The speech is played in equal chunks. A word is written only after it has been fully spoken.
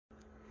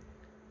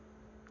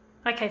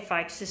Okay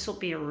folks, this will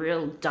be a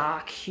real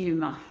dark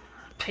humour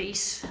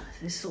piece.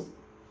 This will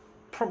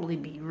probably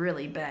be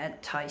really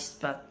bad taste,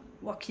 but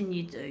what can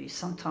you do?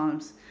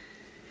 Sometimes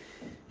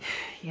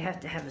you have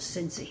to have a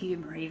sense of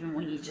humour even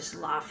when you're just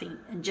laughing,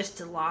 and just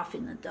to laugh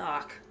in the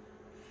dark.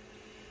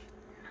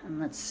 And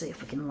let's see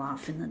if we can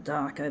laugh in the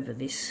dark over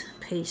this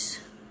piece.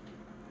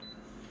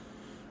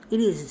 It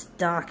is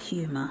dark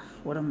humour,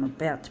 what I'm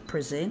about to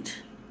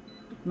present.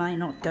 It may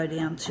not go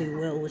down too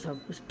well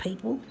with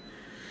people,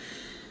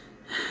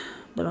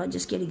 but I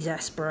just get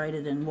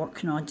exasperated, and what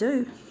can I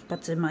do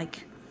but to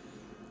make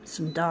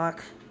some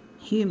dark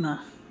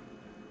humour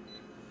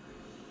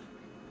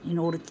in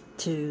order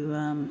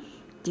to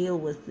deal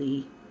with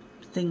the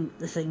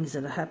things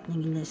that are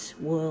happening in this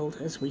world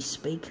as we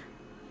speak.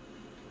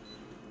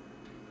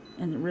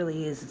 And it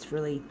really is,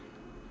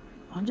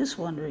 I'm just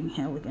wondering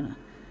how we're going to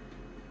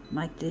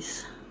make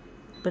this.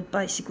 But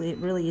basically it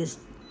really is,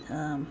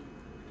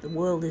 the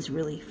world is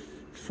really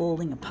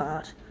falling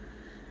apart,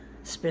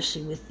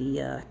 especially with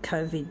the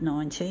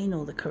COVID-19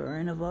 or the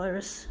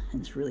coronavirus.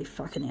 And it's really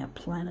fucking our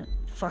planet,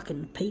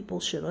 fucking people,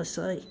 should I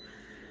say.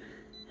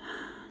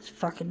 It's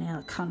fucking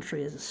our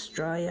country as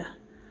Australia,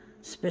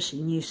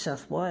 especially New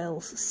South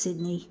Wales,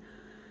 Sydney,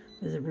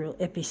 where the real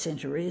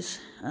epicentre is.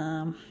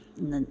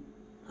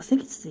 I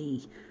think it's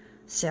the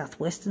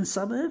southwestern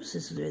suburbs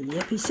is where the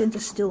epicentre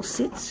still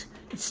sits.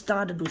 It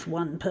started with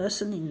one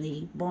person in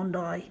the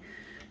Bondi,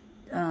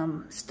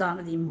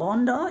 started in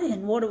Bondi,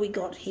 and what do we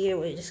got here?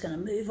 We're just going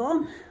to move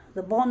on.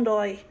 The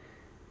Bondi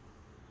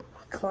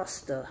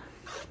cluster.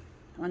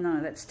 I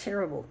know, that's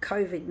terrible.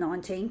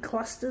 COVID-19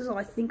 clusters,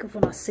 I think of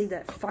when I see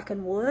that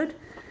fucking word.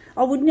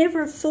 I would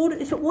never have thought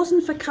it, if it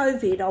wasn't for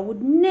COVID, I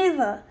would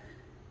never,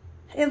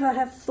 ever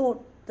have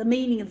thought the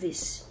meaning of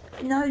this.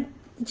 You know,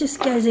 it just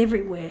goes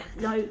everywhere.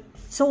 You know,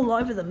 it's all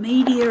over the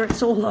media,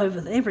 it's all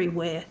over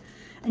everywhere,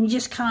 and you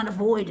just can't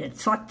avoid it.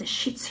 It's like the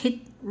shit's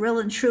well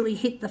and truly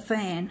hit the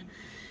fan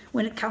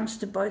when it comes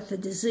to both the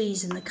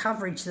disease and the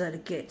coverage that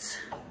it gets.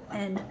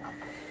 And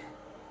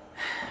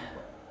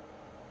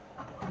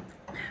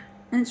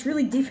it's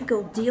really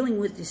difficult dealing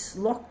with this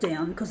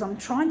lockdown, because I'm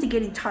trying to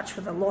get in touch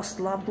with a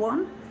lost loved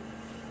one,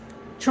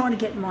 trying to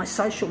get my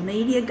social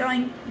media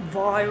going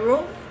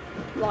viral,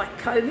 like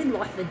COVID,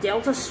 like the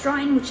Delta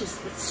strain, which is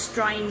the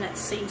strain that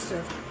seems to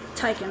have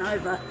taken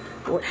over,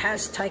 or it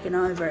has taken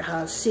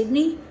over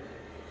Sydney.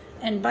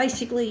 And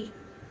basically,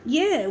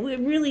 yeah, we're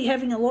really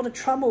having a lot of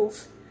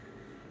troubles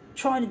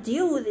trying to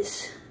deal with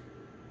this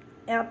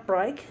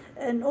outbreak,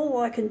 and all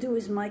I can do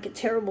is make a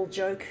terrible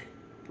joke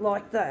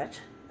like that.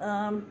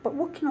 But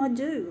what can I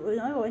do? You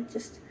know,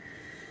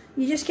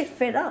 you just get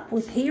fed up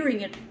with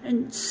hearing it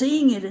and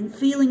seeing it and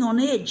feeling on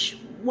edge,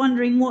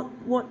 wondering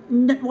what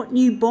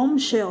new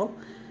bombshell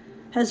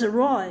has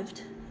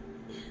arrived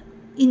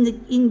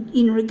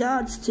in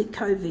regards to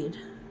COVID.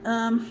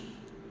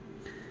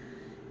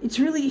 It's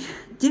really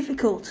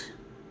difficult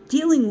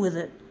dealing with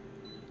it,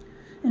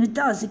 and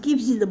it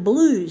gives you the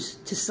blues,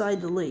 to say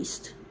the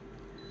least.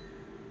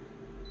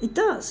 It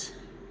does.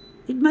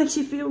 It makes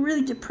you feel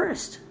really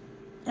depressed,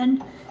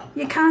 and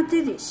you can't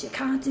do this, you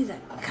can't do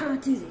that, you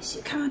can't do this,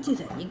 you can't do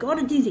that, you got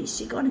to do this,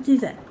 you got to do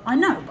that. I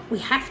know, but we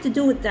have to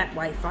do it that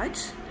way,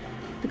 folks,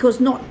 because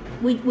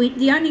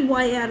the only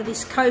way out of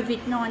this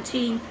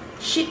COVID-19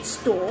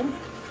 shitstorm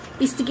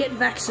is to get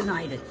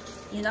vaccinated,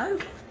 you know,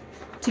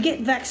 to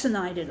get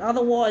vaccinated.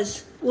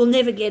 Otherwise, we'll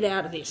never get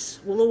out of this.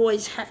 We'll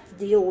always have to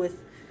deal with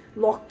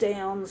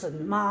lockdowns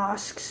and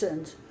masks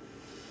and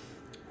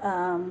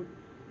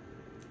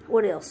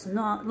what else?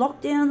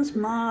 Lockdowns,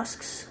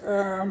 masks,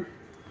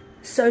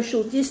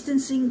 social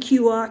distancing,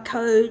 QR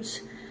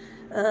codes,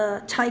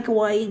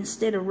 takeaway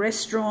instead of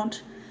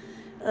restaurant,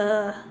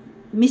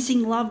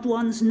 missing loved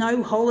ones,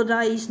 no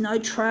holidays, no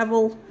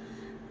travel,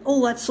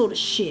 all that sort of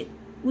shit.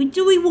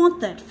 Do we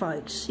want that,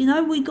 folks? You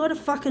know, we got to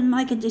fucking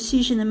make a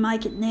decision and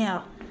make it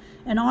now.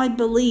 And I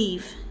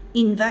believe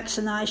in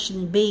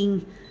vaccination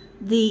being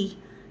the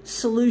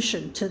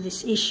solution to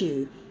this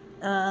issue.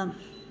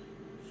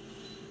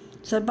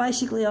 So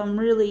basically, I'm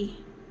really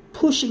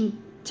pushing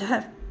to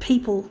have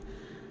people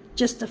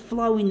just to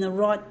flow in the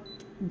right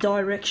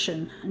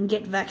direction and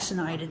get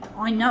vaccinated.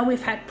 I know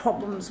we've had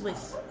problems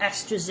with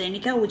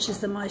AstraZeneca, which is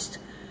the most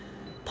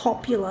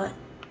popular,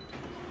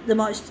 the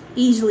most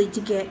easily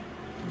to get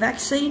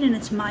vaccine, and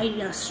it's made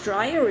in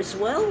Australia as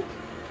well.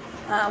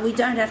 We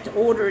don't have to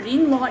order it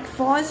in like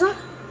Pfizer,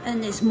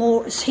 and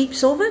there's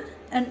heaps of it,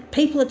 and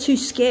people are too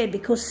scared,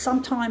 because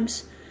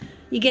sometimes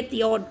you get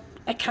the odd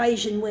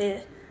occasion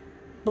where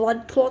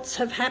blood clots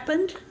have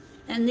happened,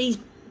 and these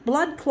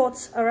blood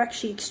clots are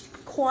actually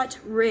quite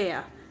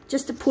rare.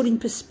 Just to put in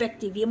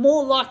perspective, you're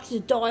more likely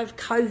to die of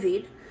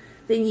COVID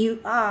than you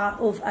are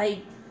of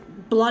a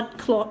blood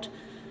clot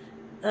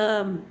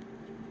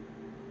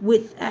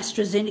with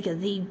AstraZeneca.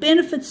 The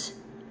benefits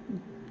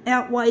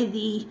outweigh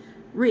the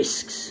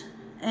risks,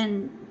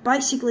 and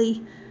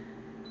basically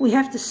we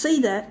have to see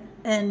that,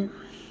 and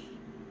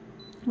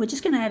we're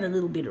just going to add a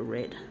little bit of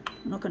red.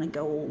 I'm not going to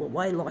go all the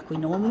way like we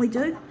normally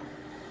do.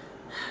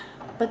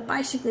 But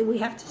basically we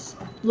have to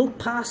look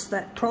past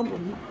that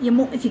problem.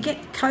 If you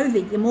get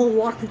COVID, you're more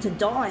likely to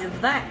die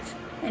of that.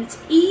 And it's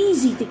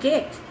easy to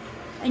get.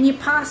 And you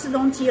pass it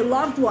on to your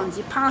loved ones,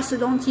 you pass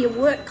it on to your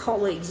work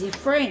colleagues, your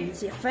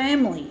friends, your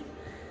family.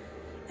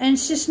 And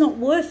it's just not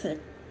worth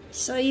it.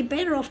 So you're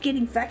better off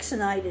getting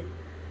vaccinated.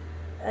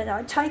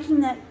 And taking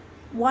that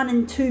 1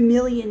 in 2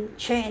 million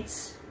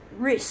chance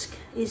risk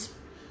is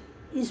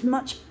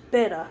much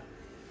better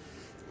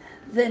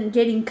than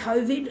getting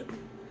COVID.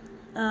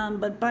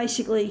 But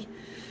basically,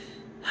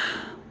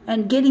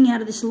 and getting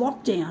out of this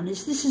lockdown,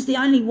 this is the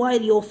only way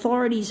the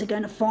authorities are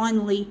going to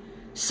finally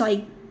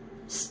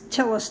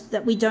tell us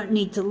that we don't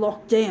need to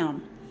lock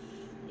down,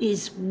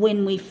 is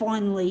when we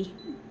finally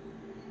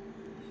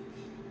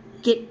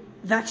get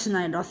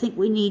vaccinated. I think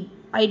we need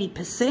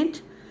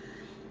 80%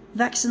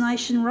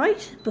 vaccination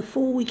rate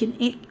before we can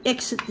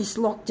exit this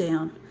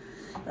lockdown.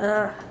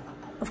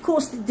 Of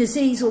course, the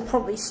disease will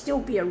probably still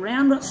be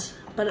around us,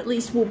 but at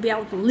least we'll be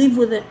able to live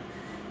with it,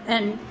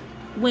 and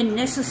when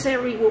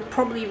necessary we'll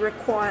probably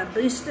require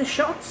booster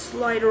shots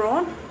later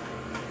on.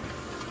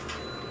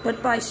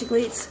 But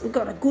basically we've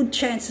got a good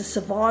chance of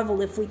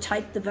survival if we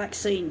take the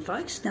vaccine,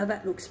 folks. Now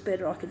that looks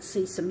better, I can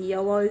see some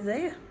yellow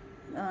there.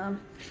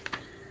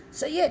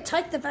 So yeah,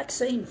 take the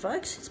vaccine,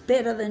 folks. It's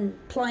better than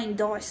playing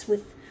dice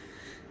with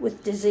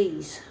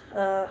disease.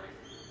 I'm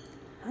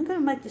going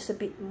to make this a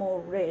bit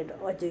more red,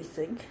 I do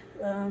think.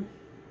 Going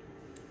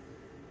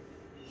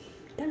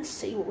to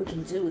see what we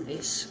can do with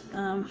this.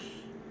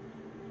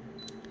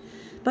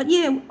 But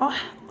yeah,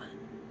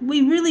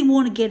 we really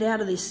want to get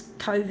out of this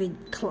COVID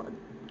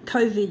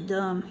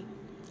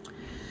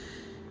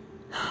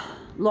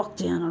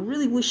lockdown. I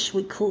really wish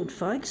we could,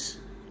 folks.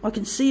 I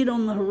can see it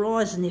on the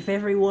horizon. If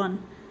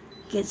everyone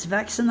gets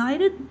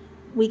vaccinated,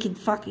 we can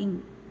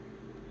fucking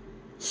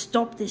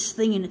stop this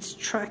thing in its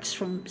tracks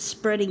from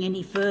spreading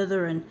any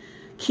further and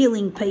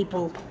killing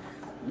people.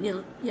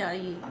 You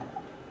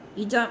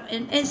don't,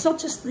 and it's not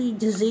just the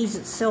disease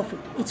itself,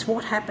 it's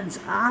what happens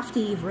after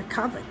you've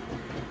recovered.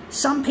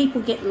 Some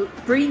people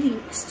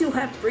still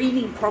have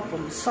breathing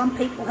problems. Some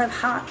people have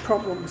heart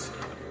problems,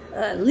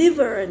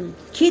 liver and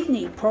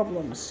kidney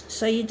problems.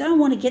 So you don't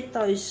want to get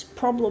those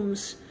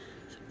problems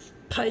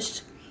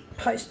post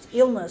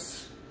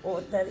illness,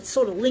 or that it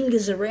sort of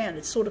lingers around,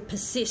 it sort of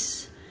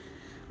persists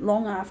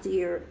long after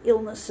your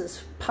illness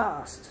has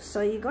passed.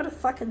 So you've got to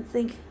fucking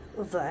think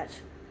of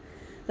that.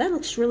 That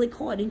looks really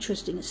quite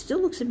interesting. It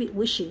still looks a bit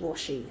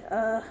wishy-washy.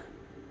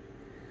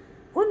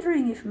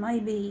 Wondering if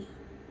maybe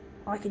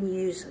I can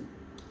use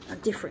a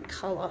different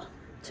colour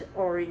to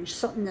orange,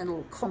 something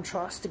that'll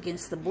contrast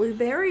against the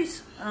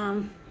blueberries.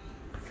 I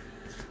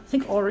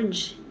think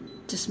orange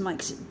just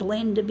makes it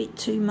blend a bit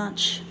too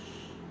much.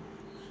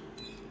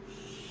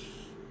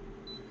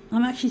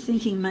 I'm actually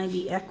thinking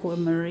maybe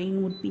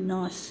aquamarine would be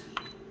nice.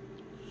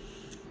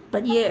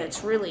 But yeah,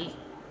 it's really,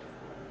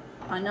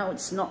 I know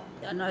it's not,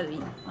 I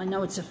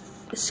know it's a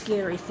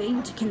scary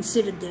thing to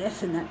consider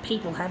death, and that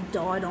people have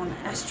died on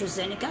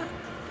AstraZeneca.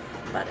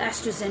 But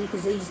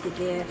AstraZeneca's easy to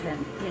get,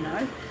 and you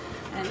know,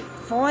 and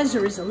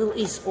Pfizer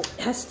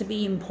has to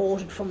be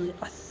imported from,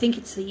 I think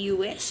it's the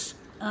US.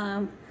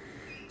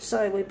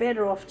 So we're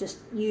better off just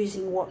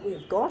using what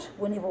we've got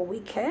whenever we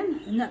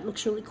can, and that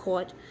looks really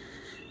quite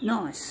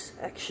nice,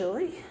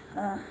 actually.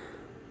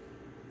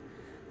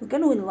 We're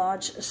going to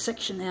enlarge a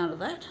section out of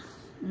that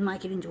and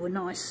make it into a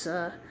nice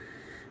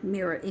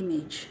mirror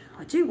image.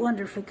 I do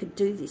wonder if we could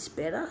do this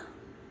better.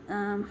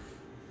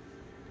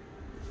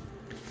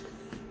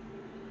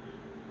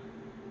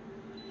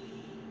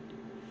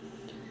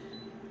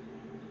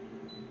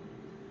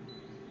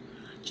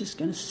 Just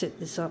going to set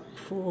this up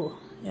for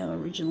our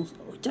original.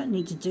 We don't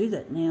need to do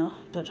that now,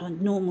 but I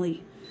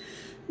normally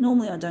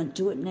I don't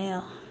do it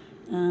now.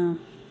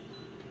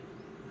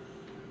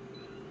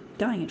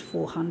 Going at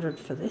 400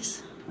 for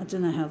this. I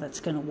don't know how that's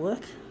going to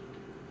work.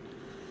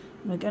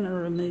 We're going to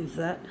remove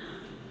that.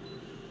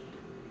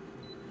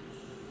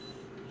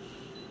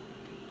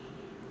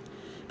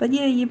 But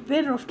yeah, you're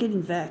better off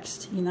getting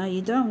vaxxed. You know,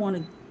 you don't want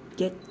to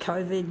get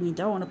COVID, and you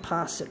don't want to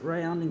pass it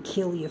around and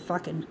kill your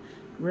fucking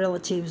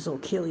relatives or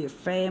kill your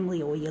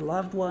family or your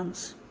loved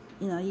ones.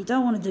 You know, you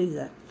don't want to do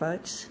that,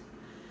 folks.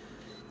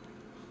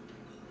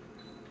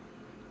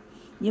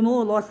 You're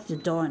more likely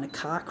to die in a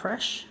car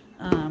crash.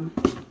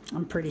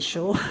 I'm pretty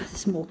sure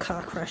there's more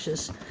car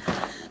crashes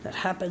that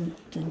happen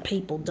than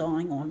people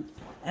dying on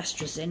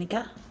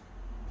AstraZeneca.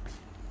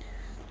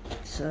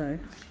 So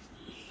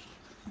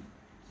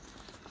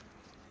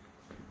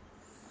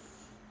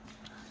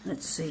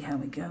let's see how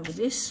we go with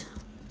this.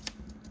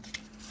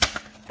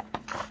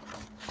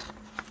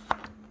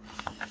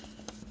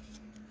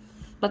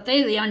 But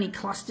they're the only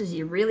clusters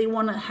you really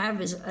want to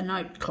have, is a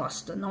note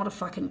cluster, not a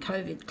fucking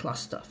COVID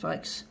cluster,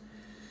 folks.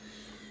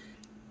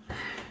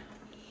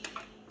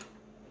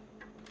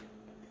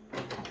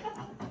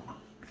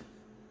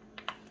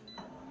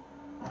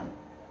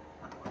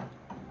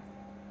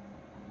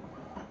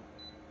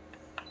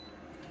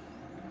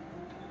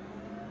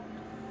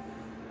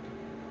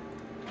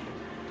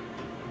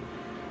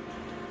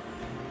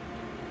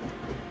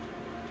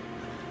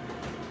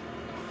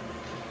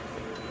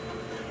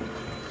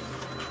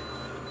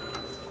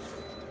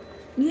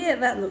 yeah,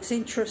 that looks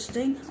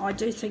interesting. I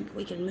do think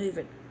we can move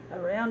it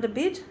around a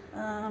bit.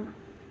 I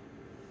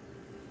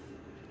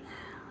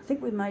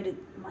think we made it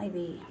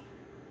maybe,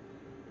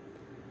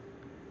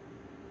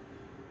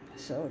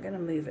 so we're going to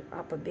move it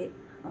up a bit.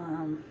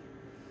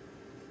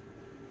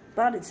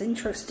 But it's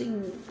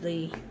interesting,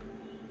 the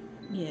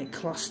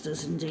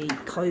clusters indeed,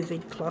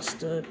 COVID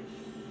cluster.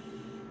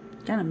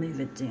 Going to move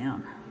it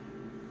down.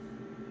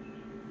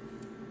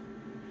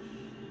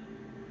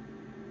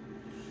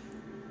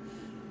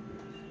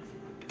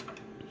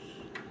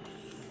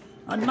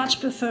 I'd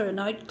much prefer an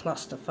oat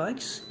cluster,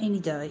 folks, any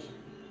day.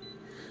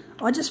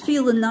 I just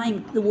feel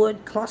the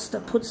word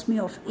cluster puts me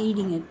off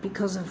eating it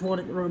because of what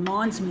it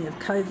reminds me of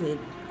COVID.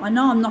 I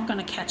know I'm not going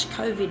to catch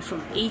COVID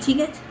from eating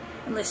it,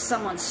 unless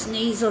someone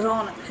sneezes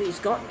on it who's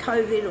got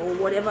COVID or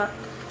whatever.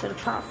 But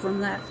apart from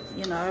that,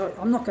 you know,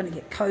 I'm not going to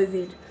get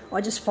COVID. I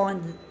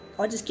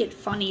just get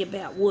funny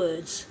about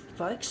words,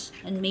 folks,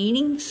 and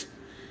meanings.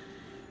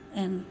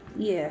 And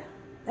yeah,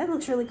 that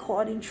looks really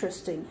quite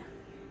interesting.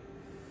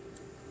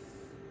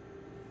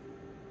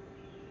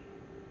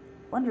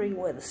 Wondering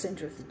where the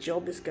centre of the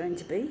job is going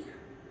to be.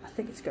 I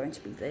think it's going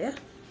to be there.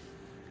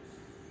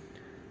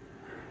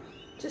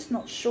 Just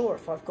not sure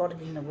if I've got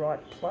it in the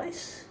right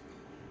place.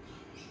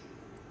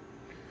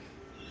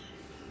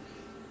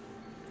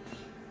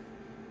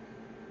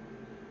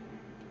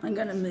 I'm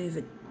going to move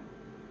it.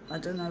 I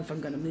don't know if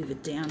I'm going to move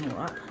it down or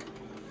up.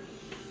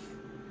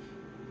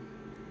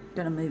 I'm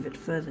going to move it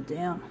further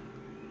down.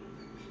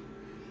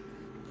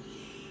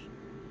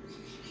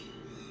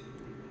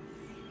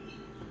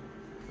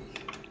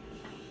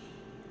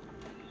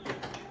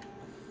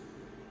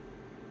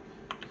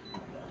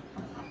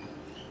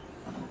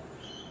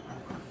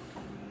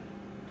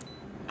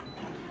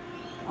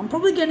 I'm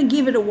probably going to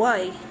give it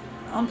away.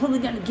 I'm probably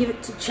going to give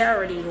it to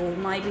charity, or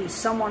maybe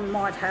someone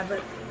might have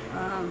it.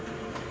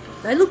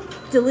 They look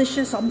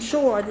delicious. I'm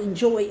sure I'd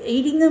enjoy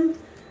eating them.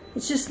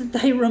 It's just that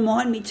they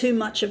remind me too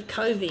much of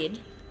COVID,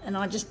 and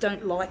I just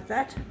don't like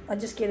that. I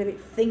just get a bit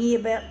thingy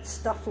about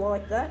stuff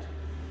like that.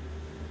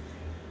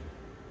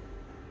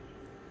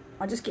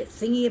 I just get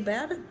thingy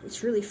about it.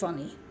 It's really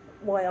funny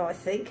the way I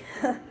think.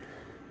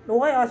 The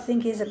way I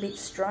think is a bit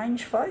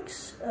strange,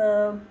 folks.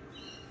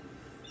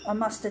 I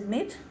must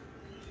admit.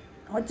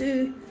 I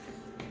do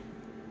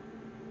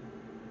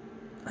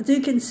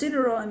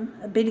consider I'm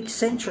a bit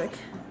eccentric.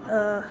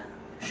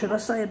 Should I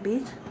say a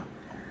bit?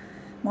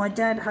 My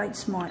dad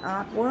hates my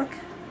artwork,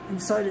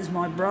 and so does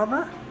my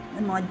brother.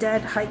 And my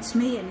dad hates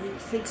me, and he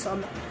thinks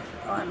I'm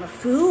a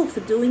fool for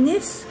doing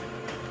this.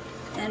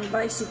 And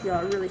basically,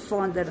 I really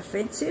find that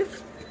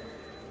offensive.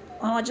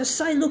 And I just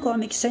say, look,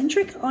 I'm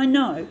eccentric. I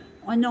know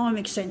I'm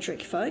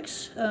eccentric,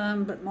 folks.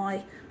 But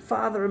my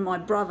father and my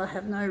brother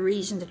have no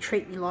reason to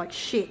treat me like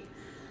shit,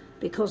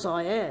 because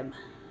I am.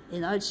 You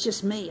know, it's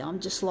just me. I'm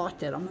just like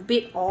that. I'm a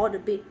bit odd, a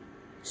bit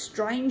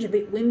strange, a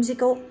bit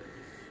whimsical,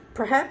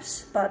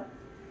 perhaps, but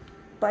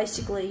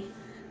basically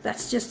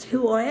that's just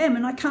who I am,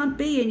 and I can't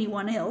be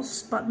anyone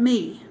else but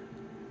me.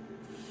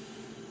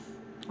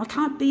 I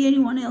can't be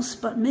anyone else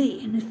but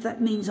me, and if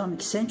that means I'm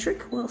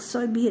eccentric, well,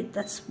 so be it.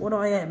 That's what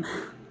I am.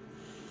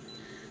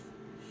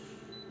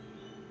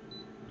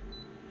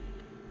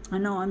 I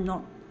know I'm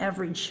not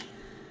average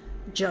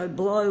Joe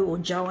Blow or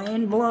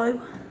Joanne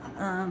Blow,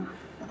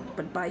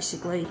 but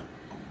basically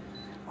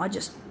I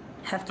just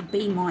have to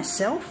be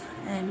myself,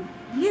 and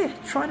yeah,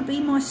 try to be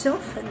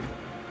myself. And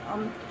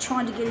I'm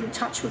trying to get in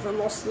touch with a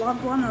lost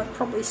loved one, I've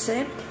probably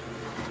said,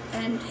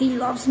 and he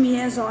loves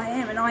me as I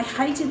am. And I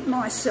hated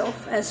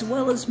myself as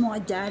well as my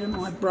dad and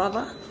my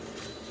brother,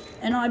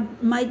 and I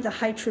made the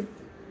hatred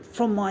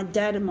from my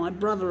dad and my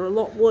brother a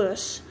lot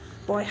worse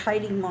by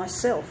hating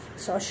myself.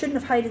 So I shouldn't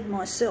have hated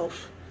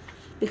myself,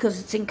 because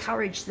it's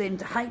encouraged them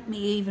to hate me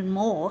even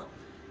more,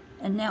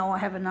 and now I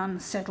have an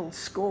unsettled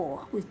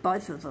score with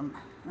both of them.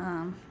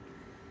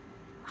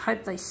 I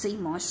hope they see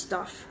my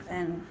stuff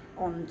and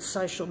on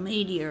social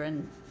media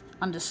and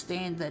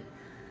understand that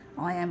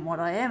I am what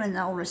I am, and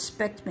they'll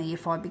respect me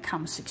if I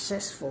become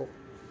successful.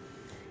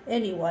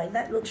 Anyway,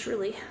 that looks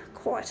really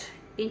quite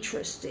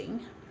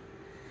interesting.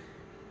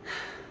 I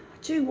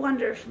do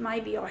wonder if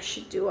maybe I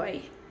should do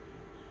a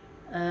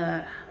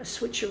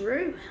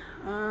switcheroo.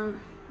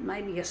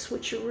 Maybe a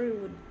switcheroo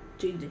would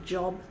do the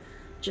job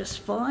just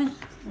fine.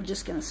 I'm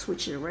just going to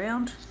switch it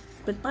around.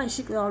 But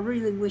basically, I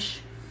really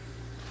wish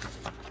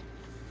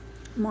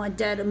my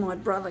dad and my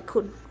brother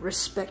could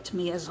respect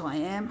me as I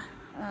am,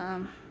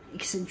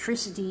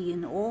 eccentricity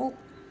and all.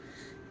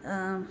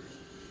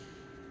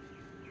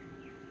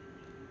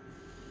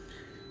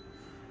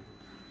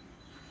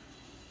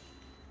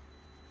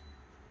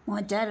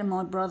 My dad and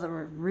my brother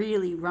are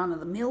really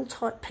run-of-the-mill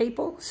type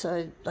people,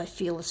 so they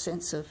feel a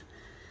sense of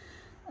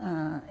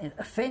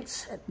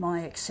offence at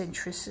my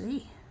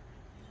eccentricity.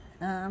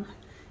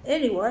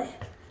 Anyway,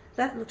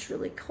 that looks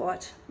really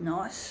quite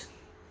nice.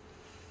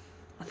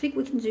 I think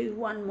we can do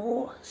one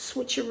more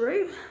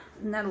switcheroo,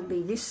 and that'll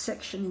be this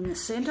section in the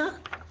centre.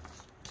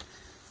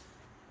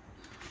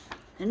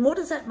 And what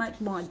does that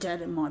make my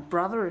dad and my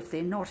brother if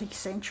they're not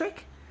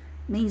eccentric?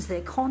 It means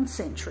they're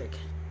concentric.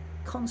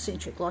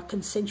 concentric, like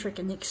concentric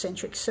and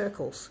eccentric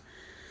circles.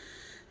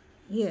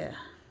 Yeah.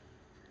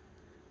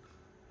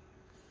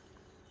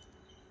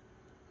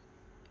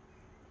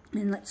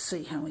 And let's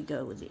see how we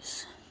go with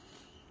this.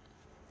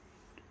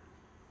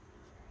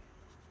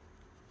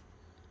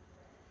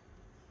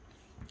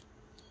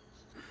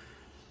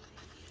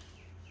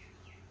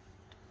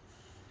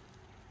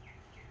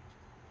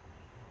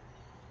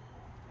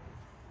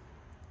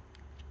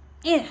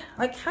 Yeah,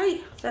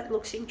 okay, that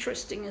looks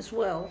interesting as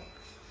well.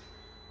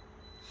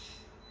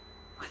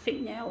 I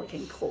think now we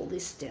can call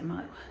this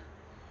demo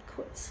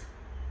quits.